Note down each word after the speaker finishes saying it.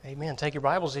Amen. Take your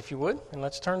Bibles, if you would, and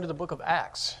let's turn to the book of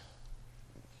Acts.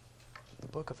 The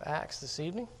book of Acts this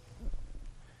evening.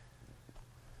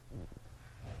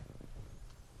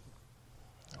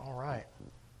 All right.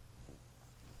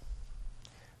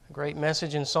 A great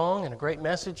message in song and a great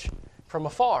message from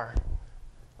afar.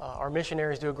 Our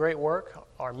missionaries do a great work,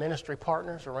 our ministry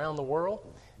partners around the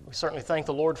world. We certainly thank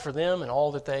the Lord for them and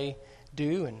all that they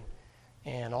do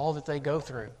and all that they go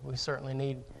through. We certainly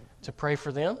need to pray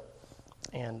for them.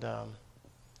 And,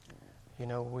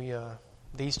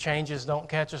 these changes don't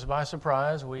catch us by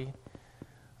surprise. We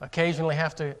occasionally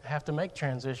have to make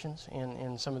transitions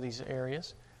in some of these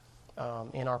areas.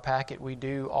 In our packet, we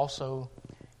do also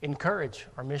encourage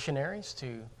our missionaries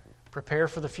to prepare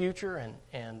for the future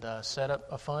and set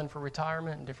up a fund for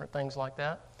retirement and different things like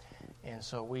that. And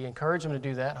so we encourage them to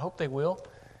do that. Hope they will.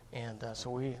 And so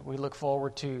we look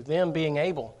forward to them being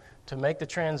able to make the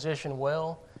transition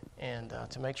well and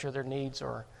to make sure their needs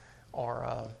are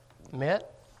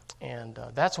met. And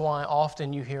that's why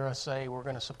often you hear us say we're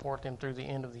going to support them through the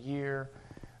end of the year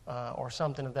or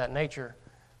something of that nature,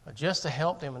 just to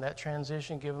help them in that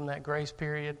transition, give them that grace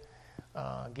period,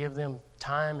 give them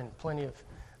time and plenty of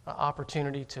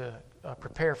opportunity to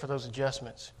prepare for those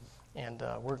adjustments. And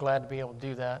we're glad to be able to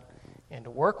do that and to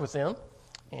work with them.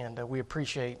 And we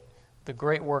appreciate the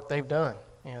great work they've done.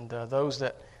 And those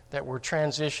that we're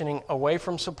transitioning away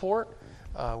from support,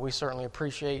 we certainly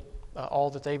appreciate all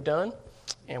that they've done.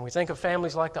 And we think of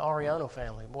families like the Ariano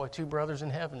family. Boy, 2 brothers in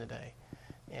heaven today.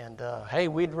 And, hey,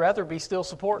 we'd rather be still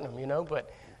supporting them,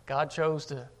 but God chose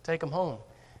to take them home.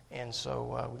 And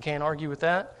so we can't argue with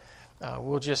that.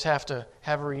 We'll just have to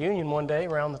have a reunion one day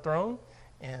around the throne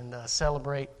and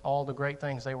celebrate all the great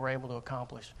things they were able to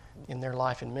accomplish in their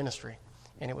life and ministry.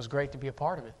 And it was great to be a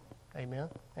part of it. Amen.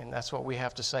 And that's what we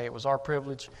have to say. It was our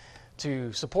privilege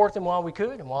to support them while we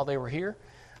could and while they were here,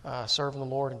 serving the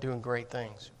Lord and doing great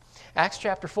things. Acts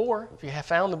chapter 4, if you have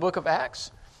found the book of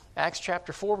Acts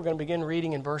chapter 4, we're going to begin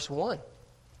reading in verse 1.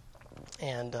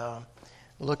 And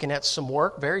looking at some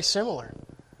work very similar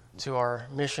to our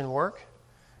mission work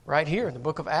right here in the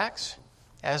book of Acts.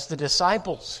 As the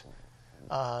disciples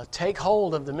take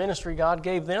hold of the ministry God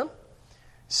gave them,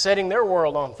 setting their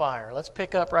world on fire. Let's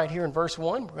pick up right here in verse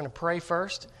 1. We're going to pray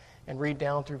first and read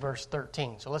down through verse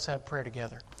 13. So let's have prayer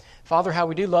together. Father, how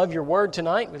we do love your word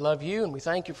tonight. We love you, and we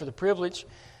thank you for the privilege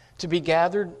to be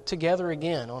gathered together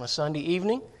again on a Sunday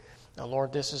evening. Now,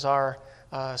 Lord, this is our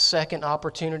second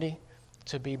opportunity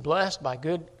to be blessed by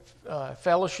good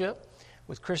fellowship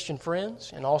with Christian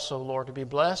friends, and also, Lord, to be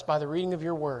blessed by the reading of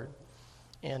your word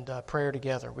and prayer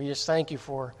together. We just thank you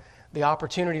for the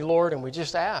opportunity, Lord, and we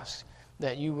just ask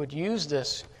that you would use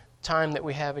this time that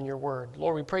we have in your word.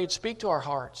 Lord, we pray you'd speak to our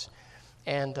hearts.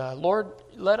 And Lord,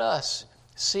 let us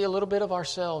see a little bit of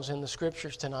ourselves in the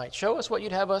scriptures tonight. Show us what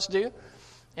you'd have us do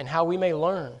and how we may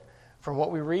learn from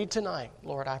what we read tonight.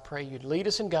 Lord, I pray you'd lead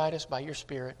us and guide us by your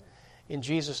Spirit. In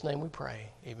Jesus' name we pray.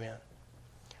 Amen.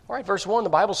 All right, verse 1, the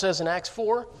Bible says in Acts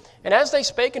 4, "And as they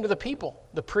spake unto the people,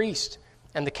 the priest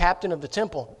and the captain of the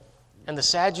temple and the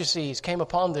Sadducees came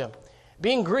upon them,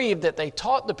 being grieved that they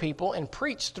taught the people and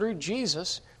preached through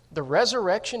Jesus the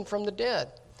resurrection from the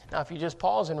dead." Now, if you just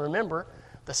pause and remember,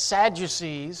 the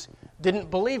Sadducees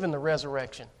didn't believe in the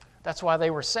resurrection. That's why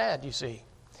they were sad, you see.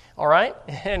 All right?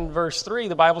 In verse 3,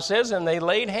 the Bible says, "And they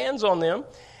laid hands on them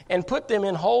and put them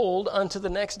in hold unto the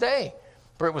next day,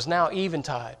 for it was now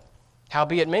eventide.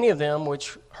 Howbeit many of them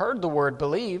which heard the word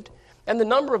believed, and the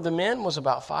number of the men was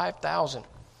about 5,000.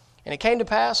 And it came to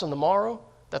pass on the morrow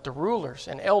that the rulers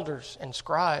and elders and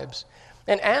scribes,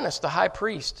 and Annas the high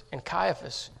priest, and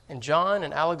Caiaphas, and John,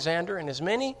 and Alexander, and as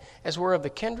many as were of the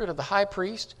kindred of the high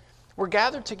priest, were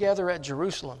gathered together at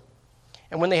Jerusalem.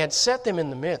 And when they had set them in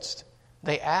the midst,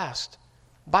 they asked,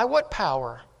 By what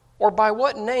power, or by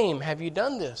what name have you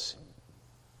done this?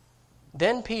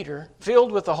 Then Peter,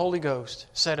 filled with the Holy Ghost,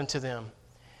 said unto them,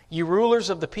 Ye rulers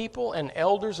of the people and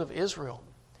elders of Israel,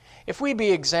 if we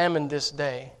be examined this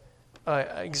day,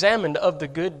 examined of the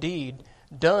good deed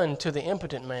done to the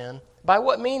impotent man, by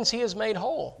what means he is made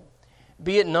whole,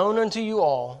 be it known unto you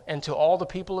all and to all the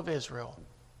people of Israel,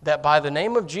 that by the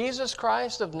name of Jesus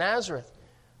Christ of Nazareth,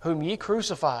 whom ye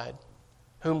crucified,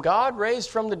 whom God raised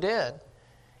from the dead,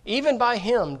 even by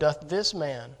him doth this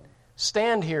man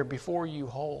stand here before you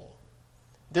whole.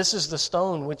 This is the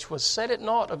stone which was set at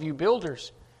naught of you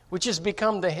builders, which is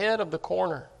become the head of the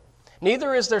corner.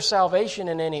 Neither is there salvation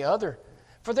in any other,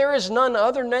 for there is none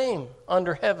other name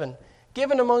under heaven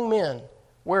given among men,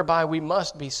 whereby we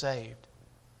must be saved.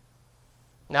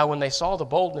 Now when they saw the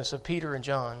boldness of Peter and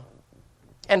John,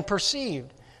 and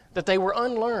perceived that they were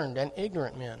unlearned and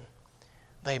ignorant men,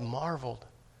 they marveled,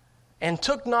 and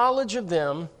took knowledge of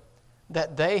them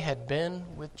that they had been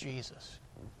with Jesus.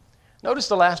 Notice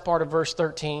the last part of verse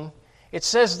 13. It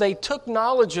says they took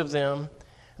knowledge of them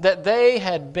that they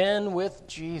had been with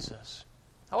Jesus.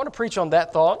 I want to preach on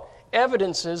that thought,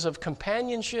 evidences of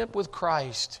companionship with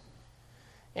Christ.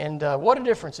 And what a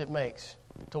difference it makes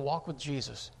to walk with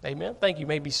Jesus. Amen? Thank you. You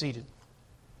may be seated.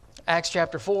 Acts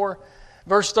chapter 4,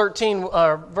 verse 13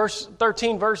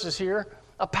 verses here.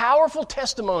 A powerful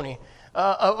testimony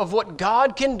of what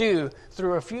God can do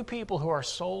through a few people who are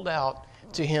sold out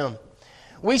to Him.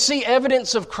 We see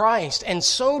evidence of Christ, and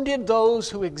so did those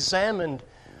who examined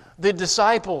the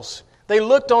disciples. They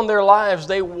looked on their lives.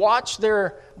 They watched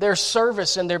their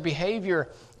service and their behavior.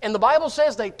 And the Bible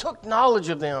says they took knowledge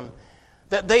of them,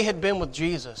 that they had been with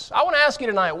Jesus. I want to ask you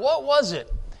tonight, what was it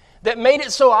that made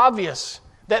it so obvious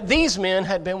that these men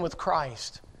had been with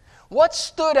Christ? What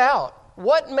stood out?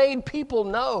 What made people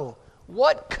know?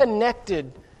 What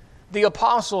connected the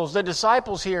apostles, the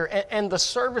disciples here, and the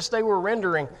service they were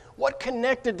rendering? What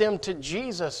connected them to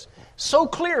Jesus so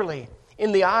clearly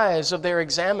in the eyes of their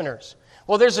examiners?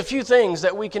 Well, there's a few things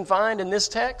that we can find in this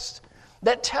text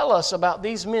that tell us about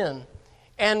these men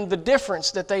and the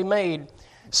difference that they made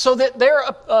so that their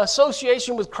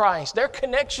association with Christ, their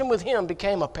connection with Him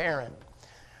became apparent.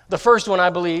 The first one, I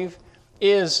believe,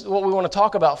 is what we want to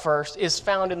talk about first, is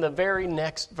found in the very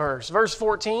next verse. Verse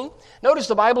 14, notice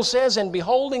the Bible says, "And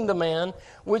beholding the man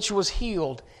which was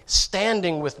healed,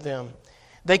 standing with them,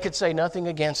 they could say nothing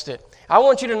against it." I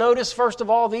want you to notice, first of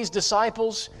all, these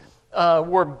disciples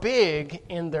were big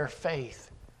in their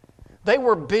faith. They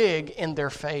were big in their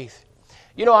faith.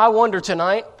 You know, I wonder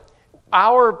tonight,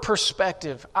 our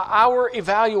perspective, our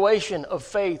evaluation of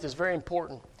faith is very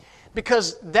important,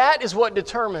 because that is what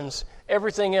determines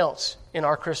everything else in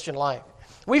our Christian life.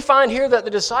 We find here that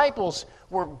the disciples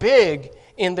were big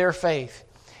in their faith.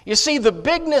 You see, the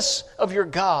bigness of your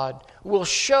God will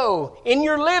show in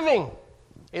your living.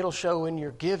 It'll show in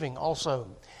your giving also.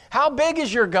 How big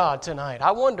is your God tonight?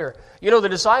 I wonder. You know, the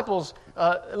disciples,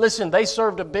 listen, they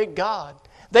served a big God.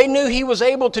 They knew He was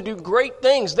able to do great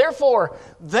things. Therefore,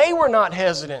 they were not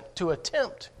hesitant to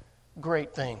attempt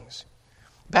great things.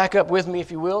 Back up with me,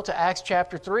 if you will, to Acts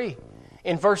chapter 3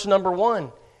 in verse number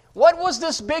 1. What was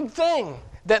this big thing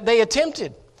that they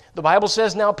attempted? The Bible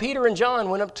says, "Now Peter and John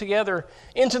went up together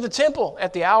into the temple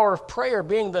at the hour of prayer,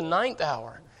 being the 9th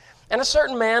hour. And a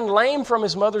certain man, lame from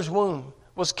his mother's womb,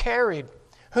 was carried,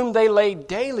 whom they laid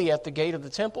daily at the gate of the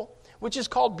temple, which is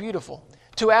called Beautiful,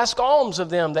 to ask alms of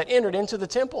them that entered into the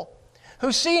temple,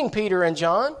 who, seeing Peter and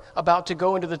John about to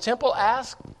go into the temple,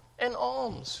 asked an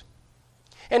alms.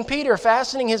 And Peter,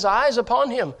 fastening his eyes upon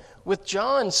him with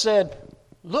John, said,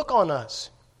 Look on us.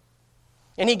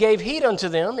 And he gave heed unto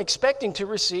them, expecting to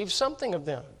receive something of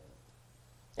them.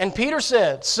 And Peter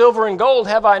said, Silver and gold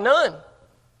have I none,"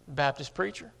 Baptist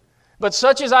preacher, "but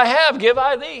such as I have give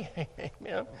I thee.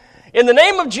 Amen. In the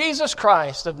name of Jesus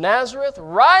Christ of Nazareth,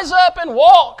 rise up and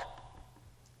walk."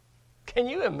 Can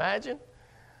you imagine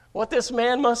what this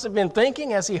man must have been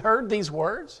thinking as he heard these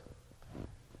words?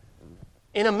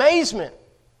 In amazement,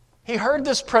 he heard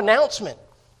this pronouncement,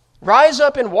 "Rise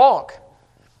up and walk."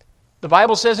 The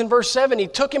Bible says in verse 7, he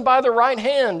took him by the right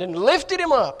hand and lifted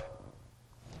him up.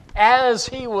 As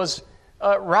he was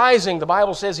rising, the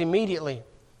Bible says immediately,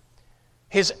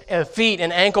 his feet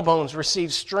and ankle bones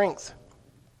received strength.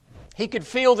 He could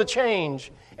feel the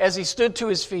change as he stood to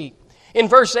his feet. In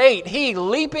verse 8, he,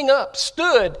 leaping up,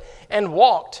 stood and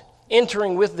walked,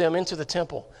 entering with them into the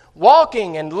temple,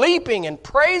 walking and leaping and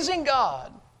praising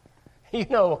God. You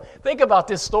know, think about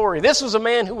this story. This was a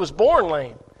man who was born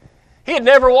lame. He had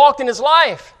never walked in his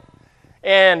life.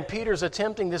 And Peter's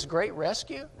attempting this great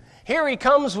rescue. Here he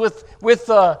comes with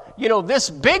this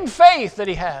big faith that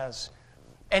he has.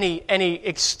 And he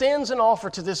extends an offer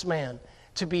to this man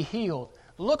to be healed.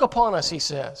 Look upon us, he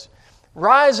says.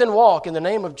 Rise and walk in the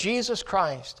name of Jesus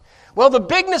Christ. Well, the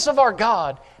bigness of our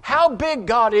God, how big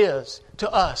God is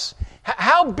to us,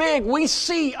 how big we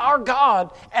see our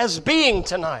God as being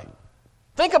tonight.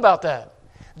 Think about that.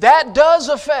 That does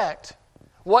affect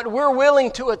what we're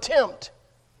willing to attempt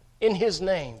in His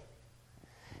name.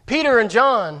 Peter and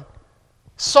John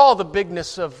saw the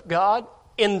bigness of God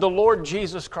in the Lord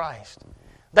Jesus Christ.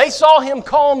 They saw Him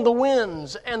calm the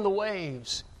winds and the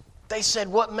waves. They said,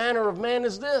 "What manner of man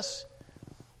is this,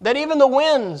 that even the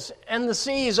winds and the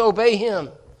seas obey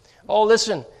Him?" Oh,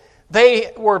 listen,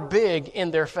 they were big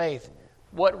in their faith.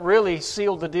 What really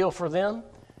sealed the deal for them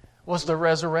was the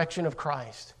resurrection of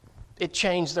Christ. It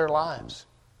changed their lives.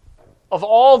 Of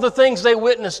all the things they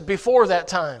witnessed before that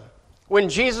time, when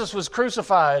Jesus was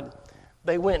crucified,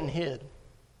 they went and hid.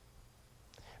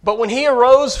 But when He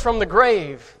arose from the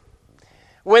grave,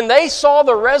 When they saw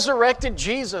the resurrected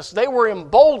Jesus, they were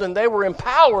emboldened, they were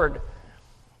empowered,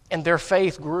 and their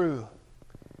faith grew.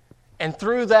 And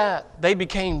through that, they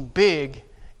became big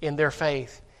in their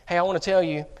faith. Hey, I want to tell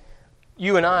you,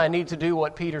 you and I need to do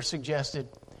what Peter suggested.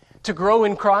 To grow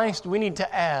in Christ, we need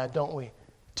to add, don't we,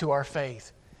 to our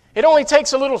faith. It only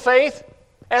takes a little faith.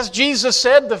 As Jesus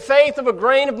said, the faith of a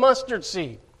grain of mustard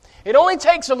seed. It only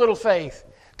takes a little faith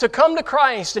to come to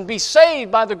Christ and be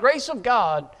saved by the grace of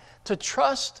God, to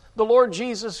trust the Lord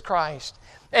Jesus Christ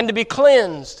and to be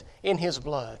cleansed in His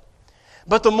blood.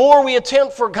 But the more we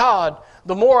attempt for God,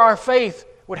 the more our faith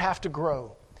would have to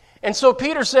grow. And so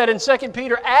Peter said in 2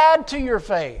 Peter, add to your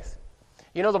faith.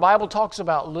 You know, the Bible talks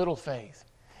about little faith,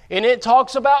 and it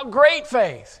talks about great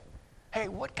faith. Hey,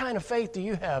 what kind of faith do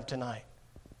you have tonight?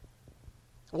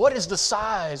 What is the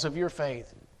size of your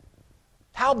faith?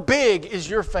 How big is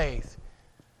your faith?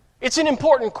 It's an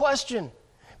important question,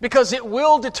 because it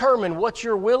will determine what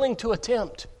you're willing to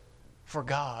attempt for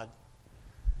God.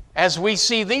 As we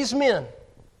see these men,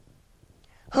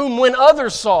 whom when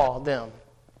others saw them,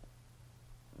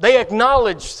 they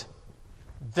acknowledged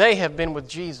they have been with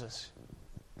Jesus.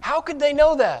 How could they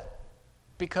know that?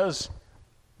 Because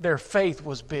their faith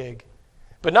was big.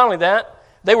 But not only that,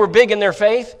 they were big in their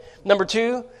faith. Number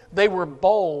 2, they were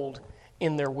bold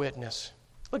in their witness.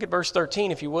 Look at verse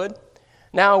 13 if you would.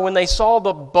 Now, when they saw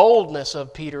the boldness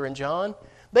of Peter and John,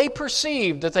 they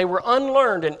perceived that they were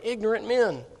unlearned and ignorant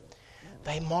men.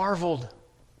 They marveled,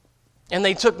 and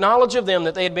they took knowledge of them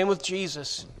that they had been with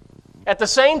Jesus. At the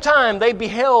same time they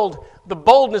beheld the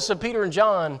boldness of Peter and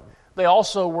John, they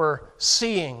also were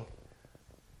seeing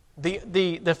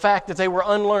the fact that they were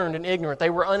unlearned and ignorant. They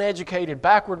were uneducated,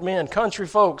 backward men, country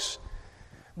folks.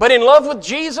 But in love with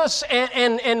Jesus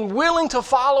and willing to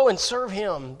follow and serve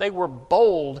Him, they were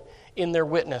bold in their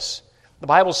witness. The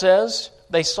Bible says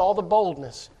they saw the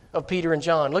boldness of Peter and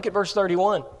John. Look at verse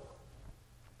 31.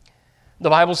 The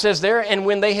Bible says there, and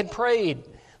when they had prayed,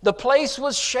 the place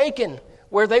was shaken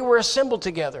where they were assembled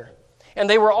together, and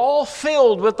they were all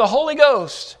filled with the Holy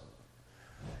Ghost.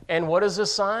 And what is the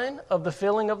sign of the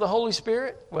filling of the Holy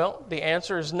Spirit? Well, the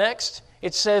answer is next.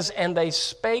 It says, and they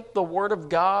spake the word of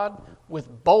God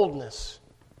with boldness.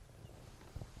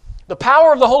 The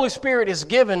power of the Holy Spirit is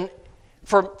given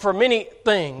for many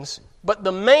things, but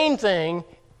the main thing,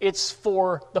 it's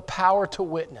for the power to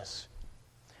witness.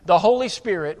 The Holy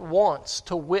Spirit wants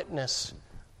to witness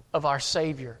of our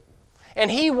Savior.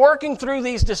 And He, working through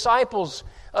these disciples,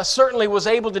 certainly was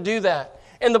able to do that.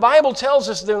 And the Bible tells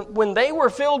us that when they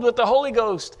were filled with the Holy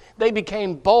Ghost, they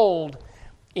became bold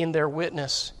in their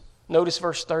witness. Notice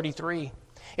verse 33.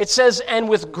 It says, and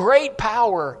with great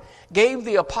power gave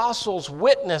the apostles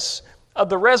witness of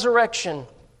the resurrection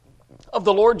of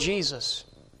the Lord Jesus,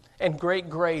 and great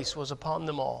grace was upon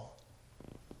them all.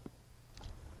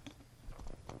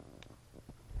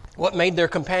 What made their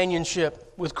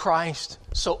companionship with Christ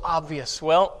so obvious?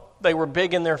 Well, they were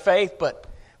big in their faith, but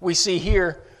we see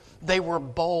here they were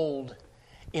bold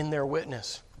in their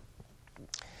witness.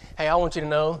 Hey, I want you to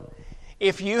know,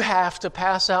 if you have to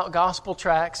pass out gospel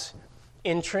tracts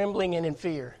in trembling and in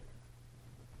fear,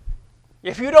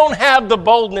 if you don't have the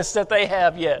boldness that they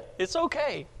have yet, it's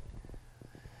okay.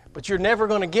 But you're never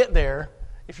going to get there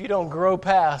if you don't grow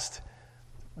past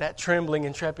that trembling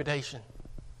and trepidation.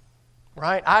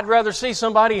 Right? I'd rather see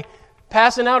somebody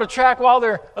passing out a tract while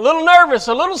they're a little nervous,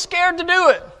 a little scared to do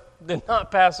it, than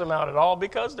not pass them out at all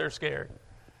because they're scared.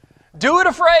 Do it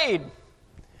afraid.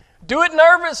 Do it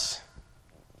nervous.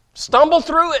 Stumble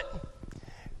through it.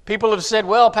 People have said,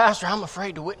 well, Pastor, I'm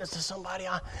afraid to witness to somebody.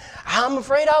 I'm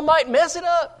afraid I might mess it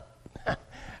up.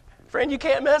 Friend, you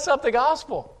can't mess up the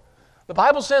gospel. The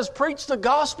Bible says, preach the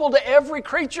gospel to every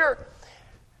creature.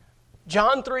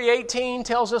 John 3:18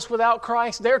 tells us without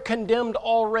Christ, they're condemned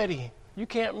already. You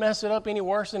can't mess it up any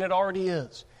worse than it already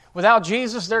is. Without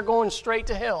Jesus, they're going straight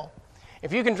to hell.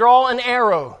 If you can draw an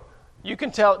arrow, you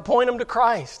can point them to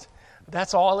Christ.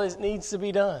 That's all that needs to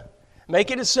be done.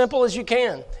 Make it as simple as you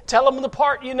can. Tell them the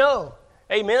part you know.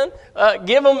 Amen?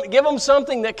 Give them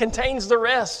something that contains the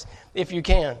rest if you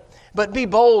can. But be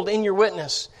bold in your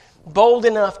witness. Bold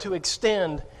enough to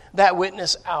extend that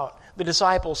witness out. The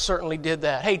disciples certainly did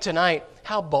that. Hey, tonight,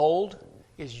 how bold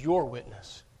is your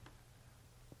witness?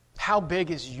 How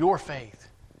big is your faith?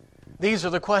 These are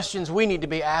the questions we need to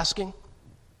be asking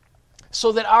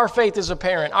so that our faith is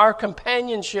apparent. Our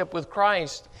companionship with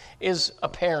Christ is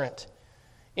apparent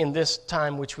in this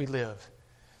time which we live.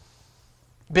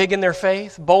 Big in their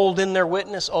faith, bold in their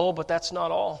witness. Oh, but that's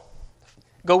not all.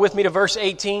 Go with me to verse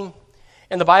 18.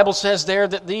 And the Bible says there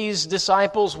that these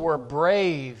disciples were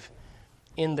brave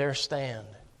in their stand.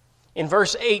 In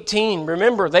verse 18,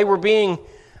 remember, they were being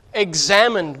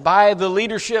examined by the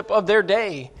leadership of their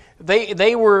day.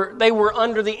 They were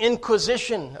under the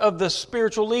inquisition of the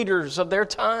spiritual leaders of their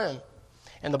time.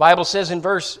 And the Bible says in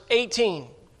verse 18,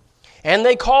 and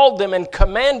they called them and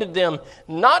commanded them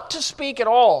not to speak at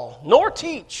all, nor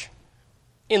teach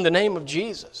in the name of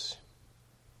Jesus.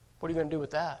 What are you going to do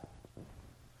with that?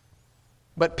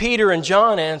 But Peter and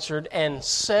John answered and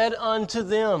said unto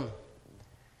them.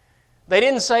 They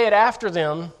didn't say it after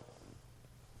them.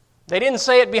 They didn't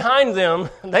say it behind them.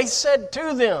 They said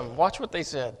to them. Watch what they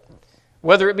said.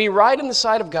 Whether it be right in the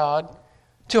sight of God,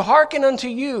 to hearken unto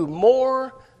you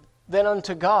more than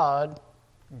unto God,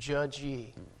 judge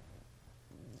ye.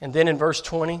 And then in verse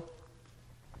 20,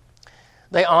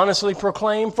 they honestly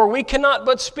proclaim, for we cannot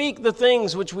but speak the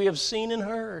things which we have seen and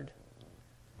heard.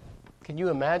 Can you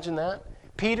imagine that?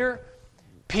 Peter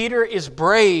is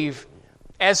brave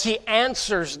as he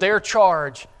answers their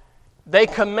charge. They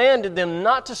commanded them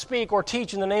not to speak or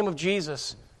teach in the name of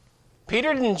Jesus.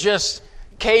 Peter didn't just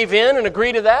cave in and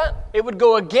agree to that. It would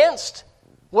go against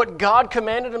what God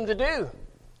commanded him to do.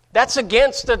 That's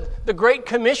against the Great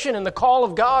Commission and the call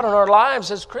of God on our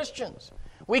lives as Christians.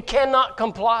 We cannot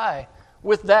comply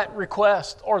with that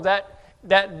request or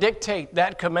that dictate,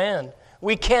 that command.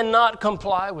 We cannot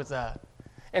comply with that.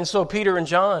 And so Peter and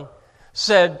John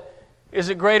said, is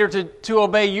it greater to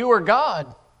obey you or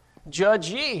God? Judge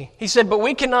ye. He said, but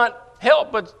we cannot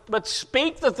help but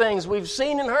speak the things we've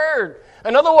seen and heard.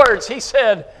 In other words, he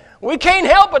said, we can't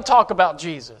help but talk about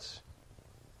Jesus.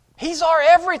 He's our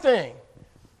everything.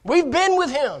 We've been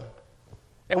with Him,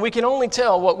 and we can only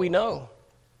tell what we know.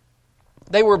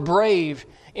 They were brave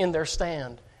in their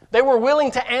stand. They were willing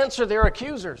to answer their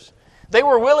accusers. They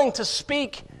were willing to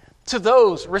speak to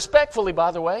those, respectfully,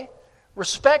 by the way,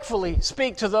 respectfully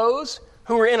speak to those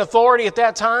who were in authority at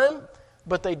that time,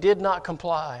 but they did not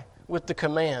comply with the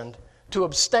command to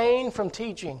abstain from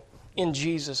teaching in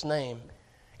Jesus' name.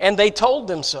 And they told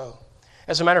them so.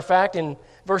 As a matter of fact, in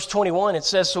verse 21, it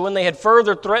says, so when they had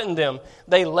further threatened them,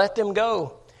 they let them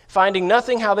go, finding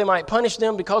nothing how they might punish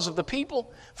them because of the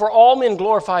people, for all men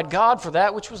glorified God for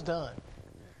that which was done.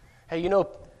 Hey,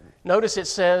 notice it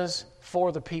says,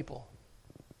 for the people.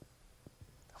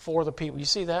 For the people. You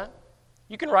see that?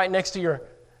 You can write next to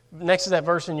that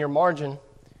verse in your margin.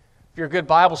 If you're a good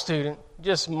Bible student,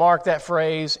 just mark that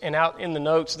phrase, and out in the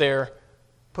notes there,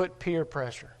 put peer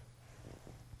pressure.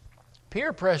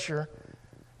 Peer pressure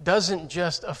doesn't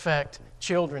just affect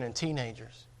children and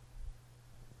teenagers.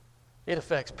 It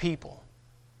affects people.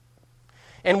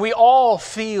 And we all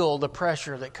feel the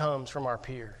pressure that comes from our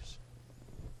peers.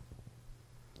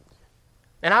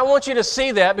 And I want you to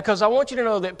see that because I want you to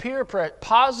know that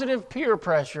positive peer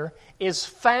pressure is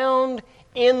found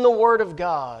in the Word of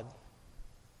God.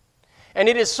 And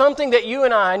it is something that you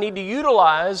and I need to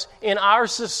utilize in our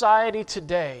society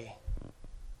today.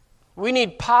 We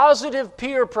need positive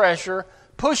peer pressure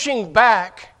pushing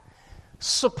back,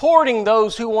 supporting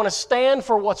those who want to stand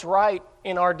for what's right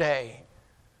in our day.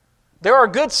 There are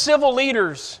good civil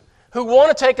leaders who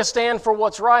want to take a stand for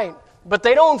what's right, but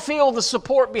they don't feel the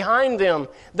support behind them.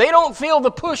 They don't feel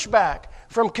the pushback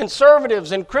from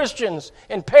conservatives and Christians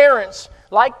and parents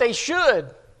like they should.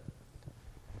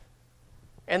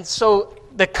 And so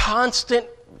the constant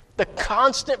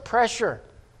pressure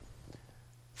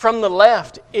from the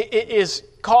left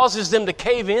causes them to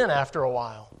cave in after a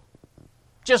while.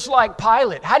 Just like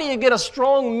Pilate. How do you get a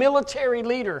strong military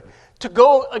leader to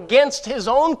go against his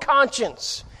own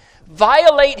conscience,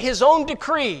 violate his own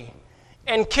decree,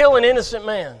 and kill an innocent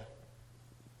man?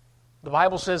 The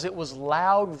Bible says it was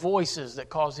loud voices that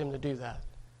caused him to do that.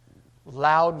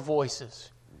 Loud voices.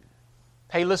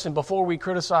 Hey, listen, before we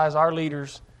criticize our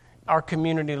leaders, our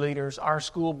community leaders, our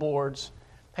school boards,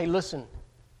 hey, listen,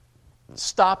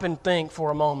 stop and think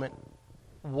for a moment.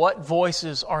 What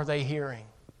voices are they hearing?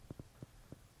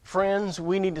 Friends,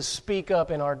 we need to speak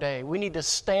up in our day. We need to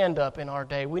stand up in our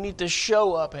day. We need to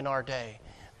show up in our day.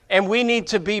 And we need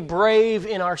to be brave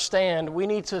in our stand. We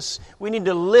need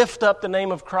to lift up the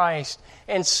name of Christ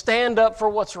and stand up for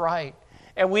what's right.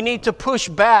 And we need to push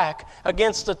back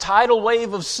against the tidal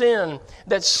wave of sin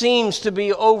that seems to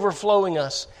be overflowing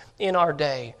us in our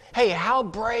day. Hey, how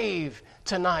brave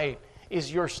tonight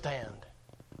is your stand?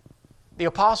 The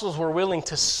apostles were willing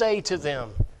to say to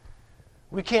them,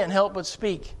 we can't help but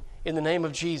speak in the name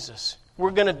of Jesus.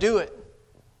 We're going to do it.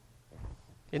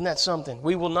 Isn't that something?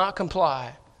 We will not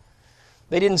comply.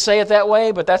 They didn't say it that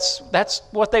way, but that's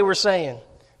what they were saying.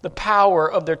 The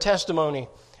power of their testimony.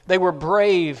 They were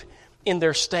brave in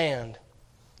their stand.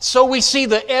 So we see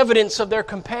the evidence of their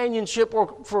companionship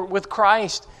with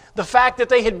Christ The fact that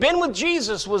they had been with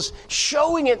Jesus was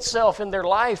showing itself in their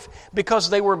life because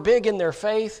they were big in their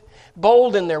faith,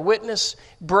 bold in their witness,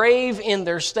 brave in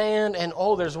their stand, and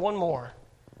there's one more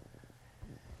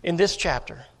in this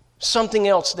chapter. Something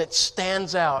else that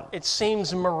stands out. It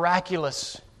seems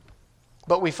miraculous.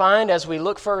 But we find as we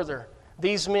look further,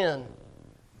 these men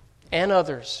and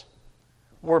others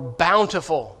were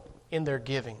bountiful in their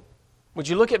giving. Would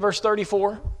you look at verse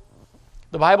 34?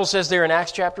 The Bible says there in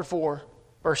Acts chapter 4,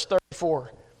 verse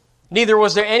 34, "Neither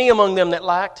was there any among them that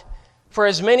lacked, for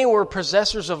as many were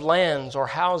possessors of lands or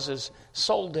houses,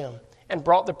 sold them, and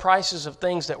brought the prices of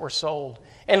things that were sold,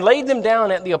 and laid them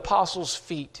down at the apostles'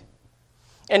 feet.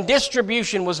 And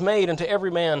distribution was made unto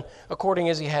every man according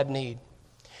as he had need.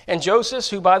 And Joseph,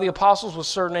 who by the apostles was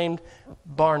surnamed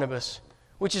Barnabas,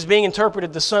 which is being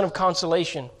interpreted the son of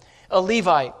consolation, a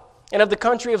Levite, and of the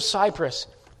country of Cyprus,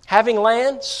 having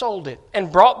land, sold it,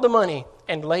 and brought the money,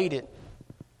 and laid it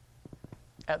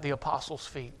at the apostles'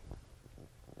 feet."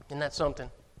 Isn't that something?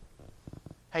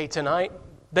 Hey, tonight,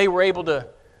 they were able to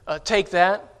take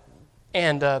that,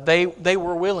 and they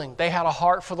were willing. They had a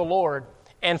heart for the Lord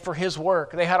and for His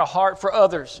work. They had a heart for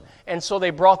others. And so they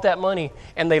brought that money,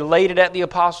 and they laid it at the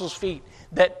apostles' feet,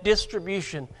 that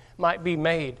distribution might be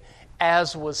made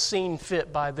as was seen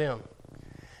fit by them.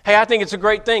 Hey, I think it's a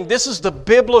great thing. This is the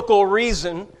biblical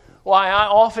reason why I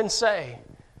often say,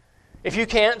 if you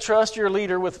can't trust your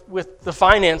leader with the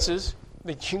finances,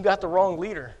 then you got the wrong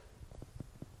leader.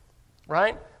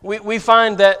 Right? We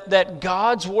find that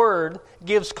God's Word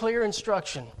gives clear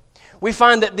instruction. We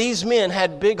find that these men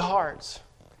had big hearts.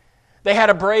 They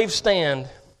had a brave stand,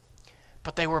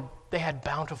 but they had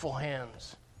bountiful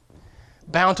hands.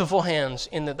 Bountiful hands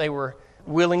in that they were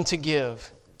willing to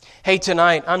give. Hey,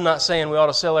 tonight, I'm not saying we ought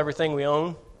to sell everything we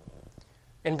own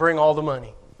and bring all the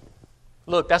money.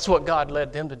 Look, that's what God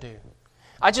led them to do.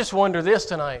 I just wonder this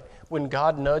tonight. When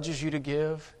God nudges you to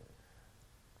give,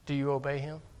 do you obey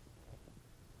Him?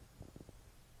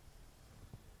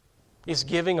 Is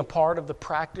giving a part of the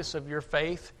practice of your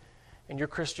faith and your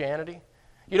Christianity?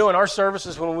 You know, in our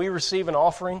services, when we receive an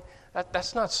offering,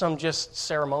 that's not some just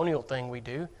ceremonial thing we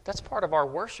do. That's part of our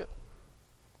worship.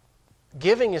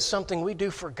 Giving is something we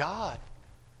do for God.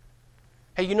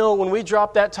 Hey, you know, when we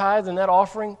drop that tithe and that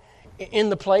offering in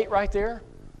the plate right there,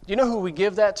 do you know who we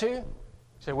give that to? You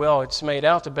say, well, it's made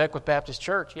out to Beckwith Baptist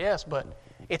Church. Yes, but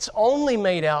it's only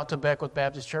made out to Beckwith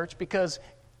Baptist Church because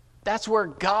that's where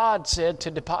God said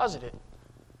to deposit it.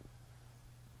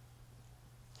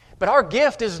 But our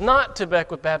gift is not to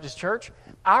Beckwith Baptist Church.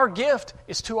 Our gift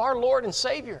is to our Lord and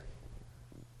Savior.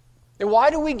 And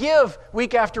why do we give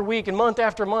week after week and month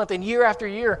after month and year after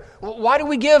year? Why do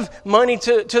we give money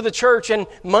to the church and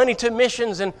money to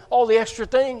missions and all the extra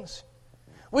things?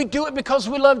 We do it because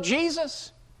we love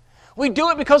Jesus. We do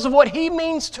it because of what He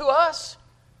means to us.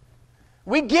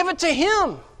 We give it to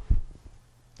Him.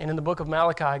 And in the book of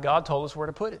Malachi, God told us where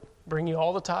to put it. Bring you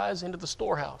all the tithes into the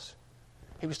storehouse.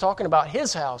 He was talking about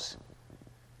His house,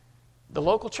 the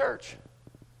local church.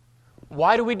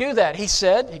 Why do we do that? He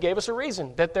said, He gave us a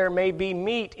reason, that there may be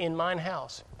meat in mine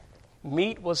house.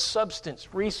 Meat was substance,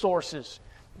 resources,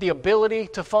 the ability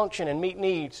to function and meet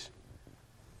needs.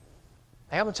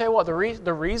 Hey, I'm going to tell you what,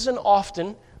 the reason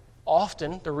often,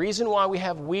 the reason why we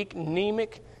have weak,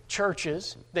 anemic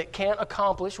churches that can't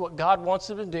accomplish what God wants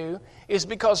them to do is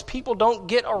because people don't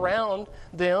get around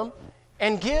them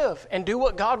and give and do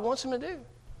what God wants them to do.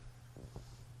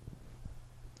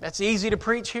 That's easy to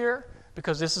preach here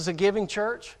because this is a giving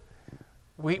church.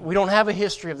 We don't have a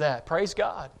history of that. Praise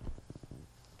God.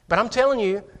 But I'm telling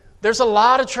you, there's a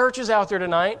lot of churches out there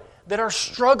tonight that are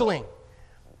struggling.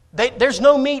 There's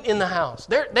no meat in the house.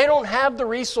 They don't have the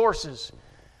resources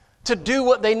to do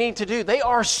what they need to do. They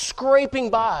are scraping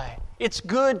by. It's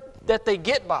good that they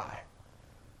get by.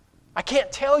 I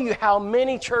can't tell you how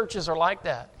many churches are like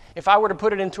that. If I were to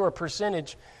put it into a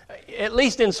percentage, at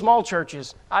least in small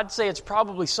churches, I'd say it's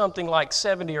probably something like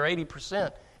 70 or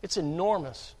 80%. It's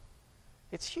enormous.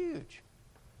 It's huge.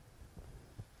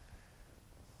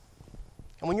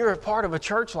 And when you're a part of a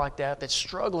church like that that's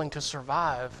struggling to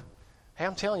survive, hey,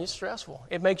 I'm telling you, it's stressful.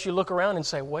 It makes you look around and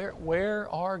say, where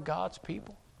are God's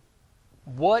people?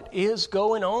 What is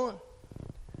going on?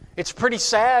 It's pretty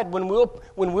sad when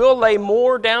we'll lay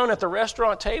more down at the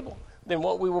restaurant table than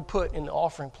what we will put in the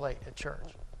offering plate at church.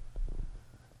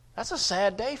 That's a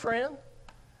sad day, friend.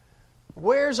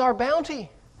 Where's our bounty?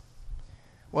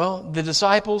 Well, the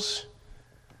disciples,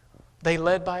 they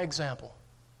led by example.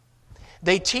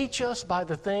 They teach us by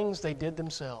the things they did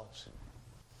themselves.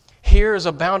 Here is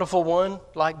a bountiful one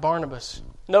like Barnabas.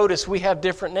 Notice we have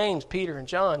different names, Peter and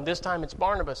John. This time it's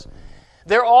Barnabas.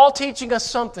 They're all teaching us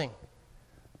something.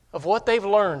 of what they've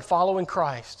learned following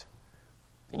Christ.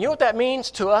 And you know what that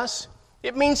means to us?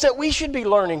 It means that we should be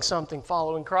learning something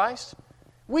following Christ.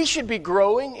 We should be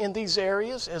growing in these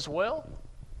areas as well.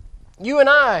 You and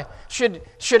I should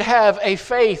have a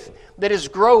faith that is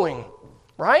growing,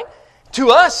 right? To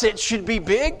us, it should be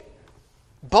big,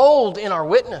 bold in our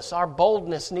witness. Our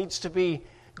boldness needs to be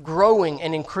growing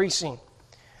and increasing.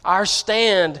 Our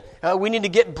stand, we need to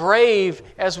get brave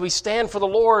as we stand for the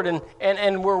Lord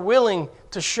and we're willing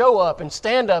to show up and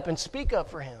stand up and speak up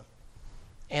for Him.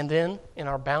 And then in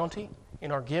our bounty,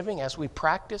 in our giving, as we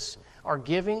practice our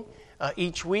giving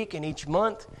each week and each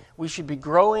month, we should be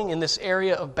growing in this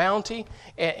area of bounty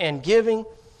and giving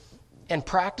and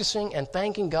practicing and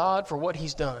thanking God for what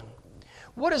He's done.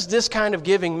 What does this kind of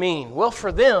giving mean? Well,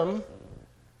 for them,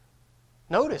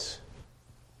 notice,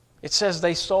 it says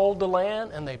they sold the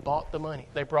land and they bought the money.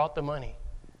 They brought the money.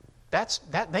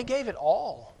 They gave it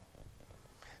all.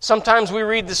 Sometimes we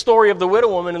read the story of the widow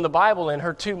woman in the Bible and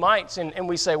her 2 mites, and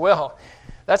we say, well,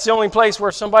 that's the only place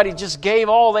where somebody just gave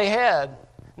all they had.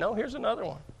 No, here's another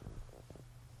one.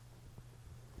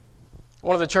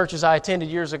 One of the churches I attended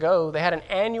years ago, they had an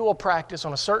annual practice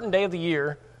on a certain day of the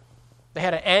year. They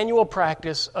had an annual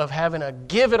practice of having a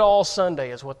Give It All Sunday,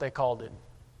 is what they called it.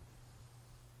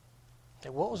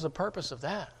 And what was the purpose of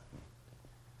that?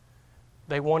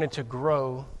 They wanted to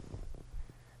grow.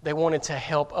 They wanted to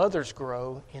help others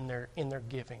grow in their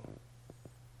giving.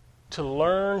 To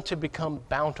learn to become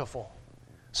bountiful.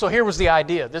 So here was the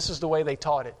idea. This is the way they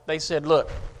taught it. They said, look,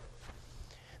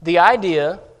 the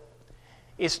idea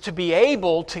is to be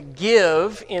able to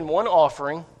give in one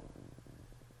offering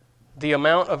the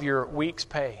amount of your week's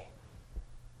pay.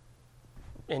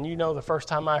 And you know the first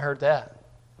time I heard that,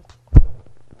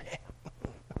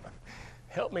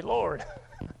 help me, Lord.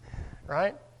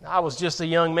 Right? I was just a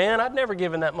young man. I'd never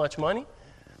given that much money.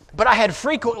 But I had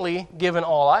frequently given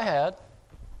all I had.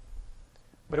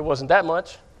 But it wasn't that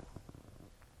much.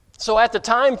 So at the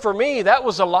time for me, that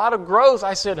was a lot of growth.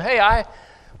 I said, hey, I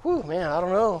don't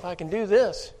know if I can do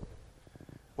this.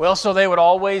 Well, so they would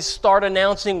always start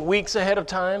announcing weeks ahead of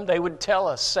time. They would tell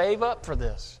us, save up for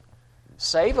this.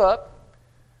 Save up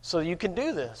so you can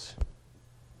do this.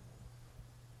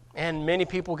 And many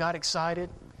people got excited.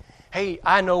 Hey,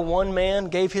 I know one man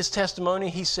gave his testimony.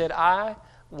 He said, I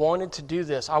wanted to do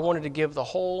this. I wanted to give the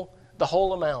whole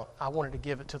amount. I wanted to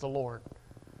give it to the Lord.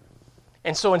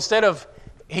 And so instead of,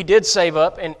 he did save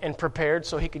up and prepared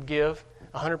so he could give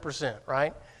 100%,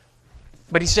 right?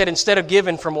 But he said instead of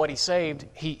giving from what he saved,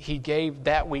 he gave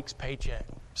that week's paycheck,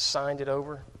 signed it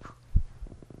over.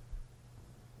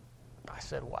 I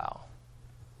said, wow.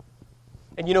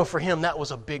 And you know, for him, that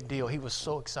was a big deal. He was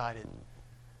so excited.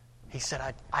 He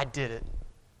said, I did it.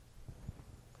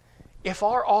 If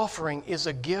our offering is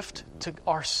a gift to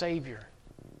our Savior,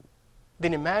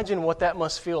 then imagine what that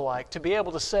must feel like to be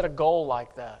able to set a goal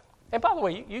like that. And by the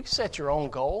way, you set your own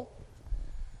goal,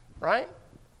 right?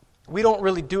 We don't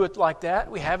really do it like that.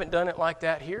 We haven't done it like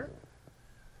that here.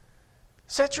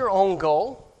 Set your own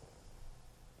goal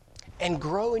and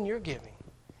grow in your giving.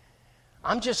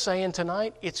 I'm just saying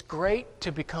tonight, it's great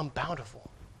to become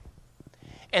bountiful.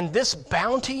 And this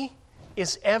bounty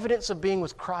is evidence of being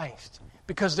with Christ,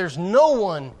 because there's no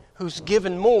one who's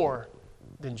given more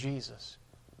than Jesus.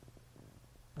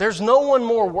 There's no one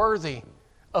more worthy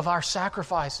of our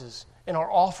sacrifices and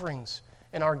our offerings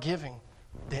and our giving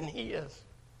than He is.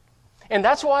 And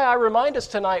that's why I remind us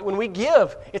tonight when we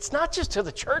give, it's not just to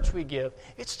the church we give,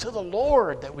 it's to the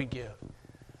Lord that we give.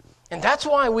 And that's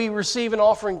why we receive an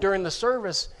offering during the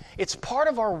service. It's part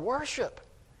of our worship.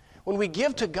 When we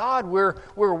give to God, we're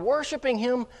worshiping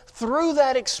Him through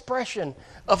that expression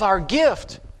of our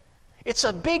gift. It's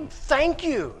a big thank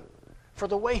you for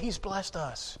the way He's blessed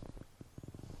us.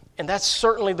 And that's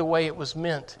certainly the way it was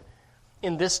meant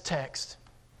in this text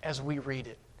as we read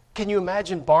it. Can you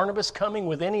imagine Barnabas coming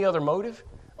with any other motive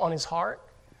on his heart?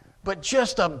 But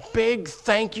just a big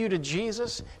thank you to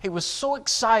Jesus. He was so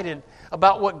excited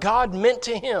about what God meant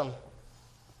to him.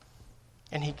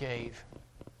 And he gave.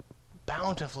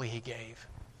 Bountifully he gave.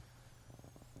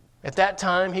 At that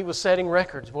time, he was setting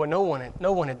records. Boy, no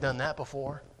one had done that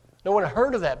before. No one had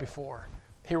heard of that before.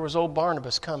 Here was old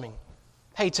Barnabas coming.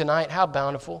 Hey, tonight, how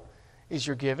bountiful is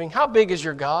your giving? How big is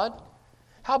your God?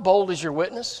 How bold is your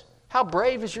witness? How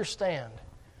brave is your stand?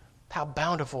 How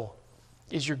bountiful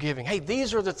is your giving? Hey,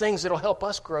 these are the things that will help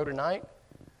us grow tonight.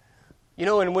 You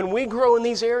know, and when we grow in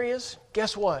these areas,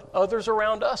 guess what? Others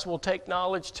around us will take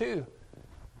knowledge too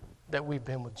that we've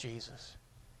been with Jesus.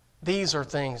 These are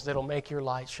things that will make your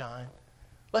light shine.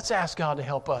 Let's ask God to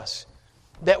help us,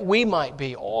 that we might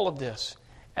be all of this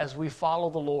as we follow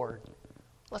the Lord.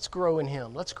 Let's grow in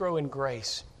Him. Let's grow in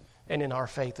grace and in our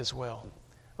faith as well.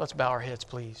 Let's bow our heads,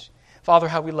 please. Father,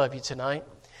 how we love you tonight.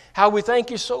 How we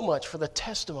thank you so much for the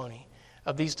testimony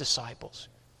of these disciples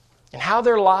and how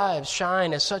their lives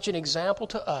shine as such an example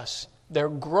to us. Their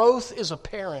growth is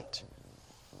apparent.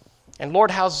 And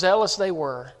Lord, how zealous they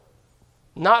were,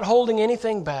 not holding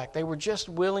anything back. They were just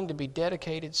willing to be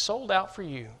dedicated, sold out for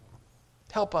you.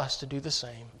 Help us to do the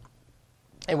same.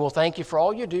 And we'll thank you for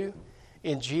all you do.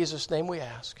 In Jesus' name we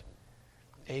ask.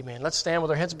 Amen. Let's stand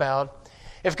with our heads bowed.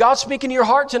 If God's speaking to your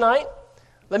heart tonight,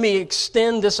 let me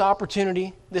extend this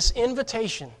opportunity, this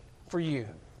invitation for you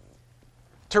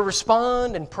to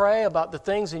respond and pray about the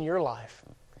things in your life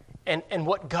and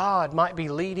what God might be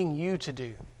leading you to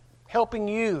do, helping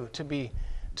you to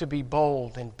be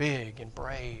bold and big and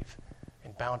brave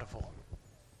and bountiful.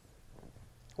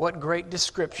 What great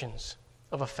descriptions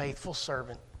of a faithful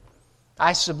servant.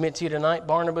 I submit to you tonight,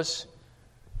 Barnabas,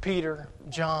 Peter,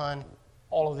 John,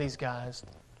 all of these guys,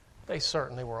 they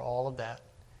certainly were all of that.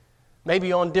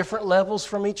 Maybe on different levels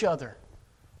from each other,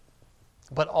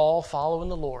 but all following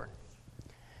the Lord.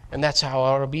 And that's how it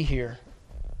ought to be here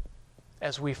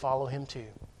as we follow Him too.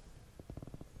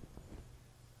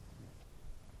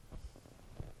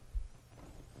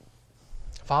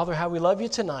 Father, how we love you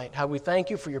tonight, how we thank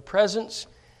you for your presence,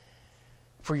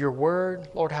 for your word.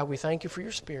 Lord, how we thank you for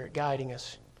your Spirit guiding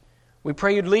us. We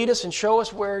pray you'd lead us and show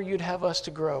us where you'd have us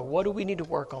to grow. What do we need to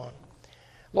work on?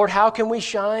 Lord, how can we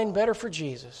shine better for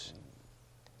Jesus?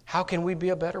 How can we be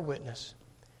a better witness?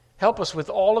 Help us with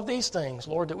all of these things,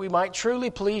 Lord, that we might truly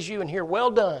please you and hear,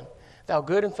 well done, thou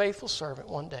good and faithful servant,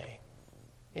 one day.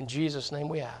 In Jesus' name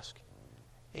we ask.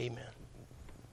 Amen.